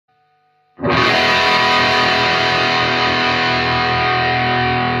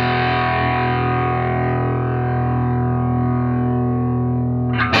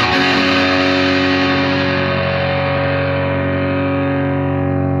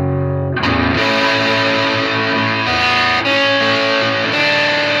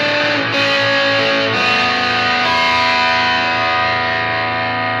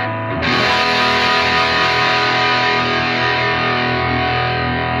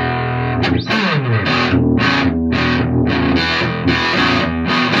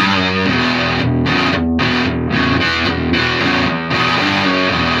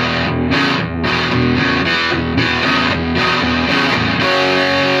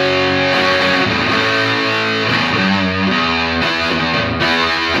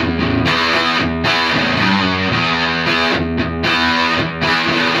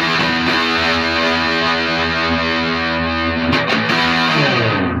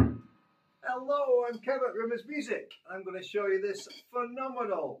Hello, I'm Kev at Rimmers Music. I'm going to show you this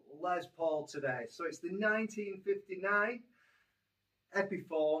phenomenal Les Paul today. So it's the 1959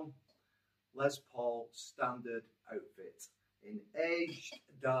 Epiphone Les Paul standard outfit in aged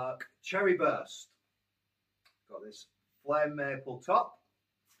dark cherry burst. Got this flame maple top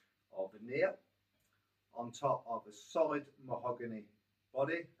or veneer on top of a solid mahogany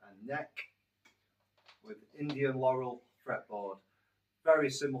body and neck with Indian laurel fretboard.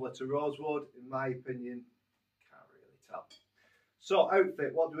 Very similar to rosewood, in my opinion. Can't really tell. So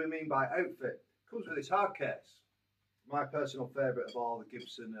outfit, what do we mean by outfit? Comes with this hard case. My personal favourite of all the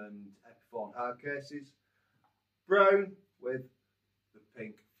Gibson and Epiphone hard cases. Brown with the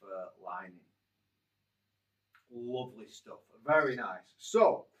pink fur lining. Lovely stuff, very nice.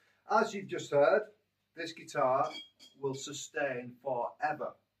 So, as you've just heard, this guitar will sustain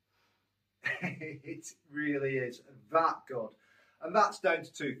forever. It really is that good. And that's down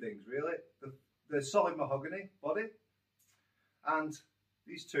to two things, really. The solid mahogany body and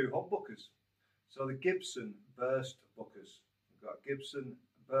these two humbuckers. So the Gibson burst buckers. We've got Gibson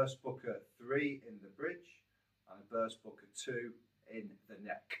burst bucker 3 in the bridge and a burst bucker 2 in the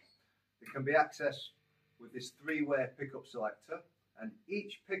neck. They can be accessed with this 3-way pickup selector, and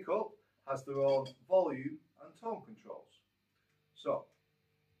each pickup has their own volume and tone controls. So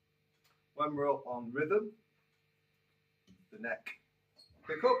when we're up on rhythm, the neck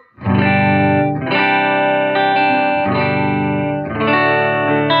pickup.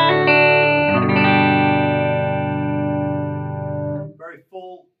 Very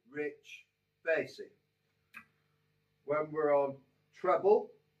full, rich, bassy. When we're on treble,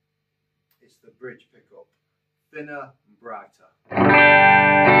 it's the bridge pickup, thinner and brighter.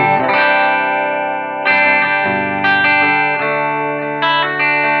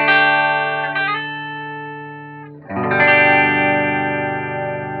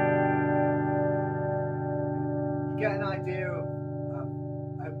 Get an idea of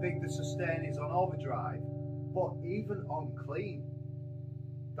how big the sustain is on overdrive, but even on clean,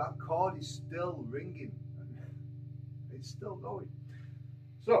 that chord is still ringing. It's still going.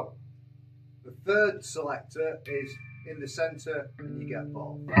 So, the third selector is in the centre, and you get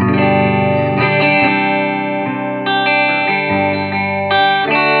both.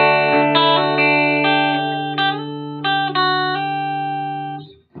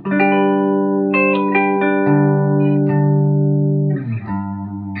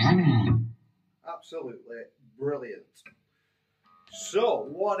 Absolutely brilliant. So,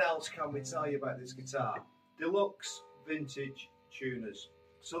 what else can we tell you about this guitar? Deluxe vintage tuners.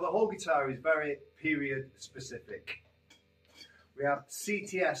 So the whole guitar is very period specific. We have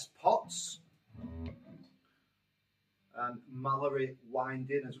CTS pots and Mallory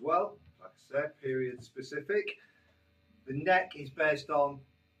winding as well. Like I said, period specific. The neck is based on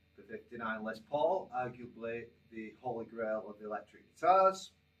the 59 Les Paul, arguably the holy grail of the electric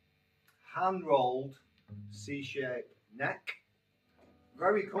guitars. Hand-rolled C-shaped neck,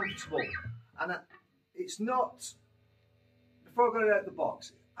 very comfortable, and it's not, before I got it out of the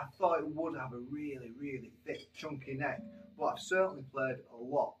box, I thought it would have a really, really thick, chunky neck, but I've certainly played a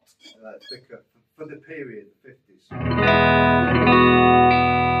lot thicker for the period, the 50s. It's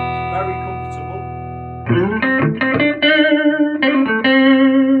very comfortable.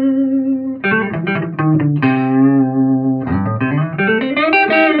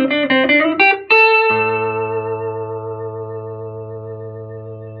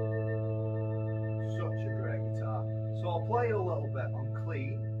 So I'll play a little bit on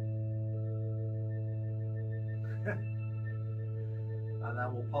clean and then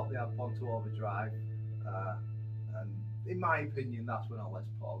we'll pop the amp onto overdrive, and in my opinion that's when a Les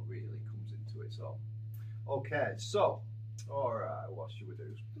Paul really comes into it. So okay, so alright, what should we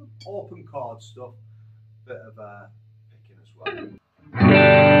do? Open chord stuff, bit of picking as well.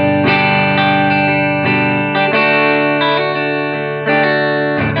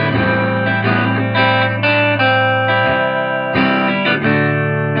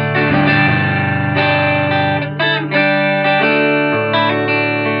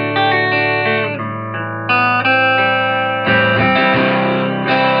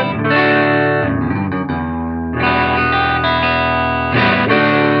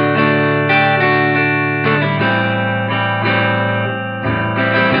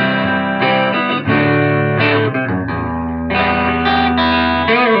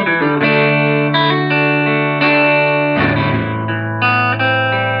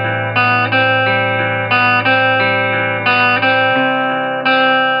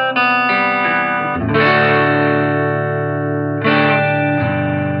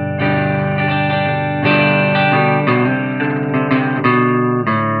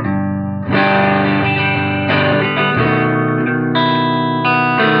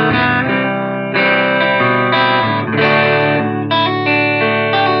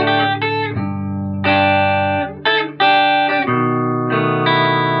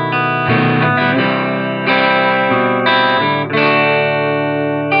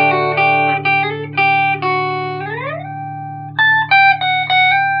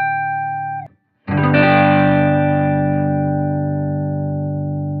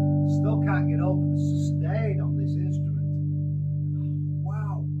 sustain on this instrument.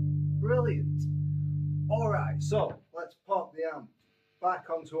 Wow, brilliant. Alright, so let's pop the amp back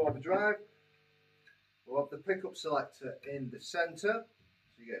onto overdrive. We'll have the pickup selector in the centre,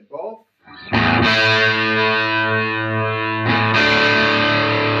 so you get both.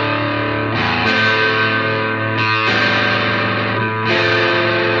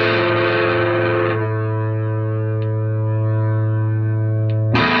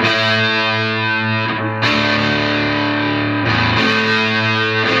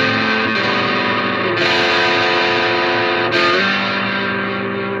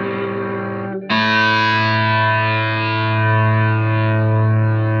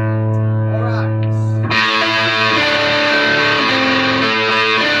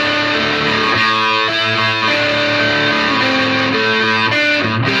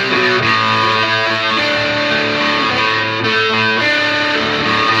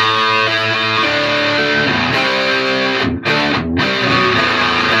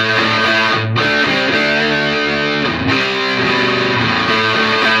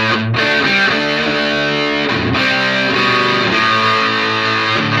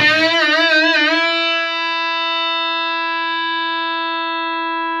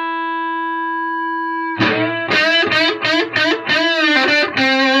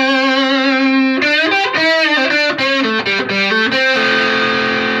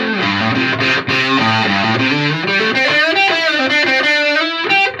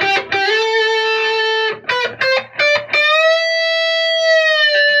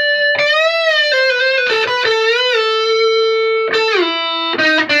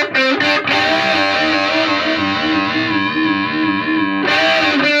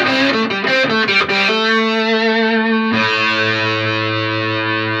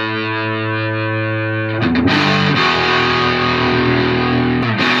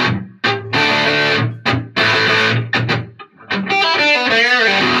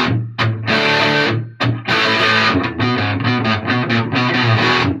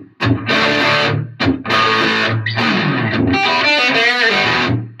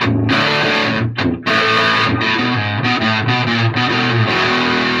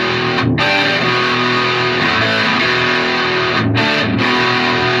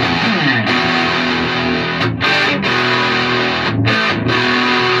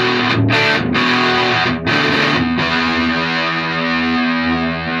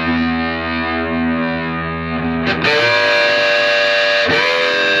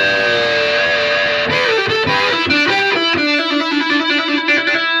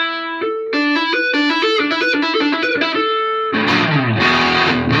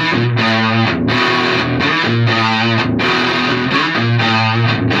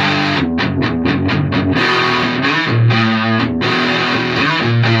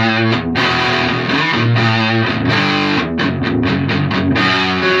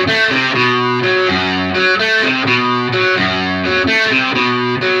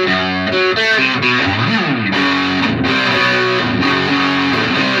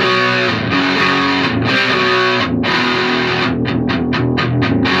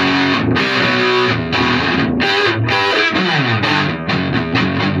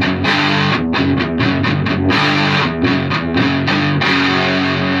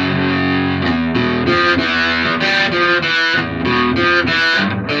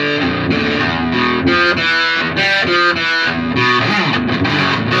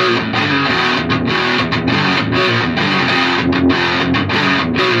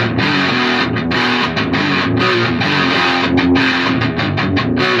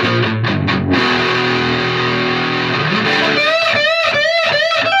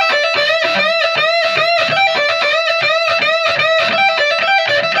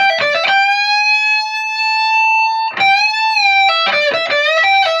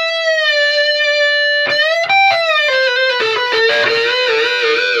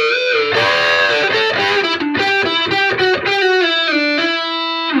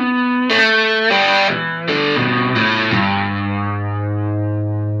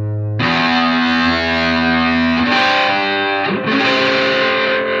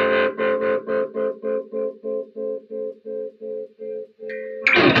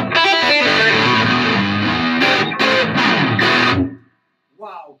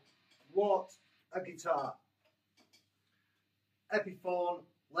 What a guitar. Epiphone,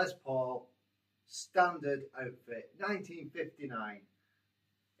 Les Paul, standard outfit, 1959,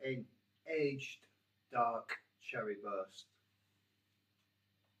 in aged dark cherry burst.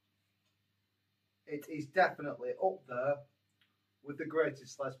 It is definitely up there with the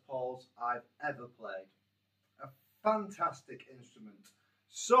greatest Les Pauls I've ever played. A fantastic instrument.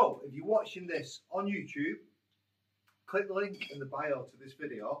 So if you're watching this on YouTube, click the link in the bio to this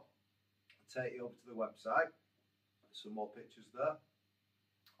video and take you over to the website. There's some more pictures there.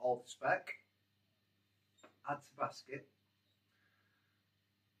 All the spec. Add to basket.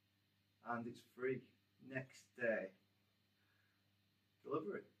 And it's free next day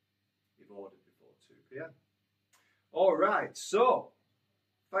delivery. You've ordered before 2 p.m. Alright, so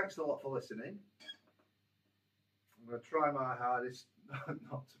thanks a lot for listening. I'm going to try my hardest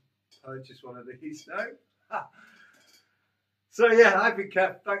not to purchase one of these now. So yeah, I've been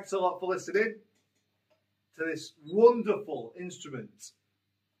Kev. Thanks a lot for listening to this wonderful instrument.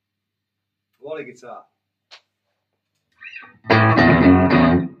 What a guitar.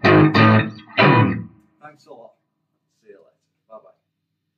 Thanks a lot. See you later.